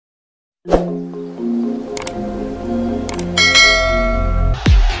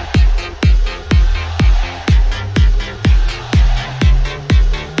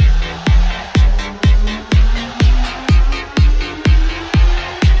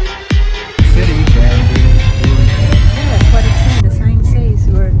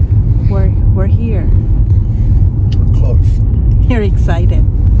Excited.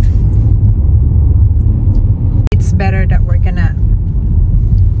 It's better that we're gonna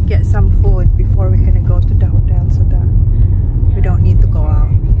get some food before we're gonna go to the hotel so that we don't need to go out.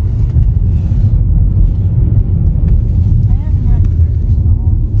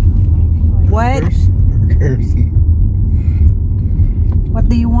 What? Burgers. What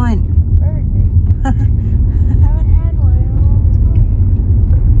do you want? Burger. Haven't had one in a long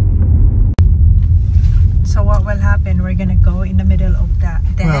time. So what will happen? We're gonna go in the middle of that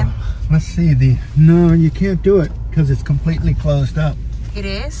dam. Well, let's see no, you can't do it because it's completely closed up. It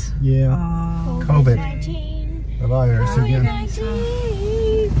is? Yeah. Oh, COVID. COVID-19. The virus again.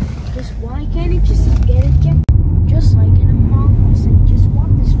 COVID-19. Just why can't it just get ejected? Just like in Among Us, and just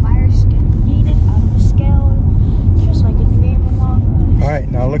want this virus to get needed out of the scale. Just like in the game Among Us. All right,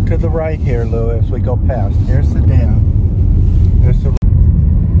 now look to the right here, Lou, as we go past. Here's the dam. There's the.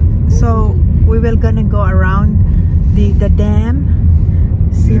 so we will gonna go around the dam.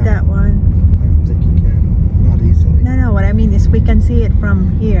 See that one? I don't think you can. Not easily. No, what I mean is we can see it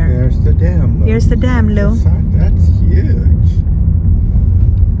from here. There's the dam, Lou. Here's the dam, Lou. That's huge.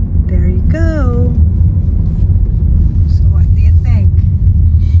 There you go. So what do you think?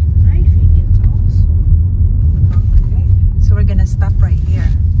 I think it's awesome. Okay. So we're gonna stop right here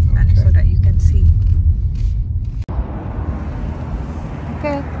and so that you can see.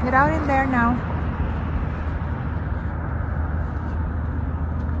 Okay, get out in there now.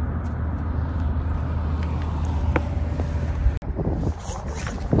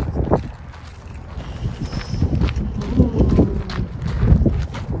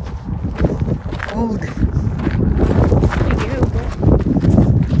 Old.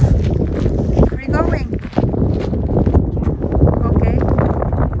 Where are you going? Okay.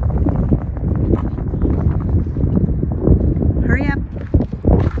 Hurry up.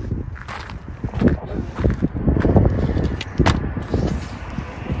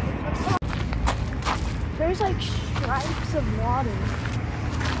 There's like stripes of water.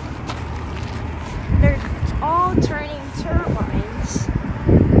 They're all turning turbines.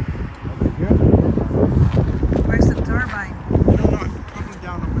 Where's the turbine? Coming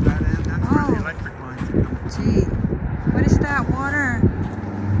down over that end. That's where the electric lines are coming. Gee, what is that? Water.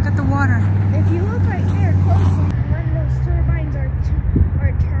 Look at the water. If you look right there closely, when those turbines are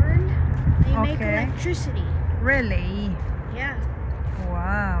turned, they make Okay. electricity. Really? Yeah.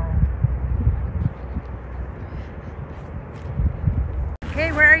 Wow.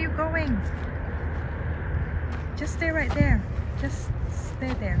 Okay, where are you going? Just stay right there. Just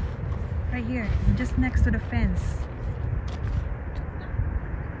stay there. Right here. Just next to the fence.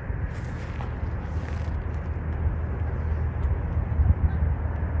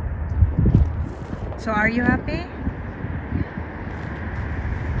 So are you happy?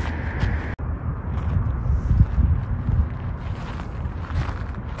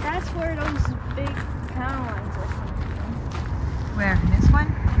 That's where those big power lines are coming from. Where? This one?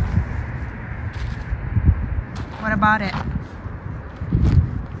 What about it?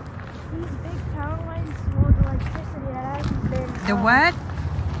 These big power lines hold electricity that hasn't been... The what?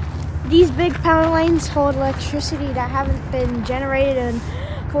 These big power lines hold electricity that haven't been generated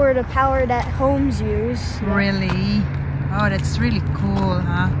for the power that homes use. Really? Oh, that's really cool,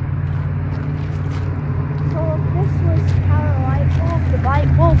 huh? So if this was power light bulb, the light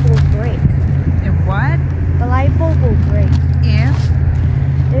bulb will break. The what? The light bulb will break. If?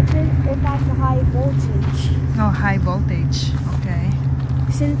 If that's a high voltage. Oh, high voltage. Okay.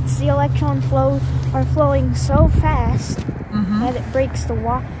 Since the electron flow are flowing so fast that it breaks the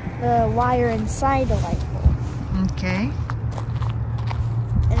wire inside the light bulb. Okay.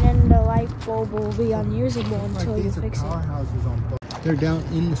 And then the light bulb will be unusable until you These are fix it. powerhouses on both. They're down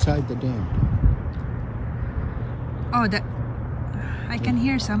inside the dam. Oh, that. I can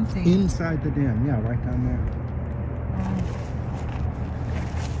hear something. Inside the dam, yeah, right down there.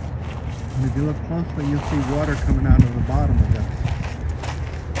 And if you look closely, you'll see water coming out of the bottom of it.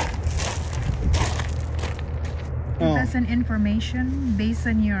 Is that an information based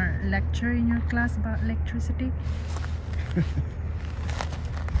on your lecture in your class about electricity?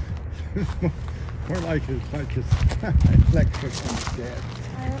 More like it's electric instead.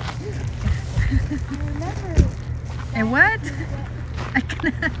 I remember. A what? I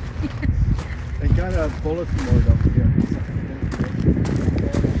cannot. They got a bulletin board over here.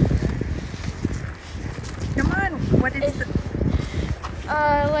 What is the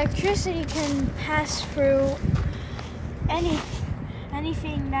Electricity can pass through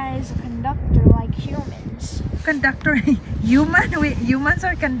anything that is a conductor, like humans. conductor? Humans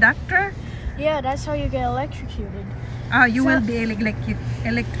are conductor? Yeah, that's how you get electrocuted. Oh, you So- will be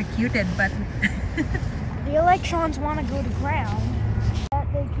electrocuted, but The electrons want to go to ground, that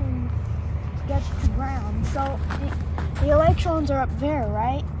they can get to ground. So the electrons are up there,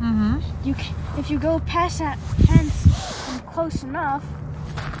 right? If you go past that fence and close enough,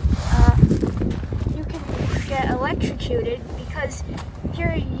 you can get electrocuted because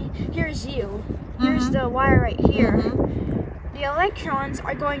here's you. Here's the wire right here. The electrons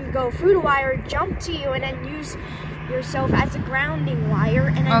are going to go through the wire, jump to you, and then use yourself as a grounding wire,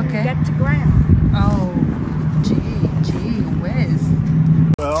 and then Okay. you get to ground. oh, gee whiz.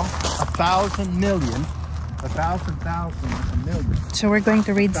 Well, 1,000 million. 1,000,000 is a million. So we're going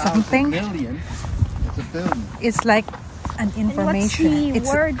to read 1,000 something. million is a billion. It's like an And what's information. the It's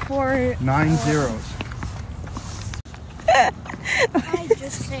word for 9 zeros. I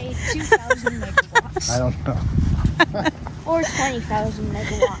just say 2,000 megawatts I don't know. or 20,000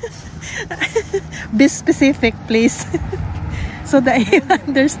 megawatts. be specific, please, so that you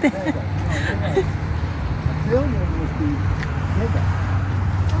understand. A billion would be mega.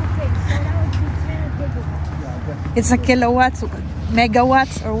 Okay, so that would be 10 gigawatts. Yeah, but- It's a kilowatts,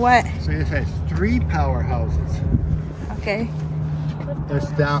 megawatts, or what? so it has 3 powerhouses. Okay. There's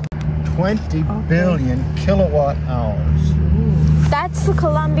down 20 billion kilowatt hours. That's the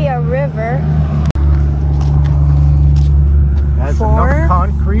Columbia River. That's Four. enough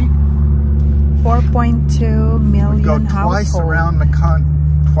concrete. 4.2 million Go twice households. around the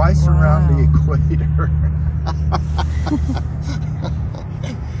around the equator.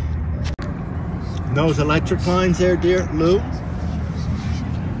 Those electric lines there, dear Lou,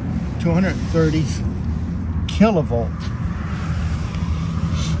 230 kilovolt.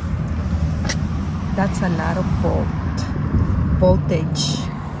 That's a lot of voltage.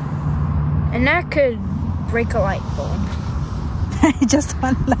 And that could break a light bulb. Just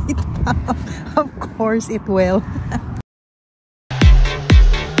one light bulb. Of course it will.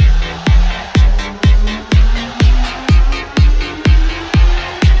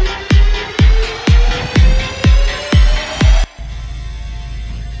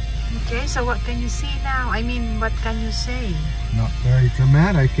 Okay, so what can you see now? I mean, what can you say? Not very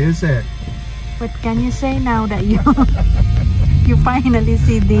dramatic, is it? What can you say now that you you finally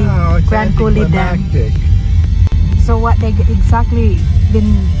see the Oh, it's Grand Coulee Dam? anticlimactic. So what they exactly been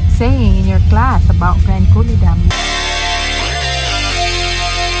saying in your class about Grand Coulee Dam?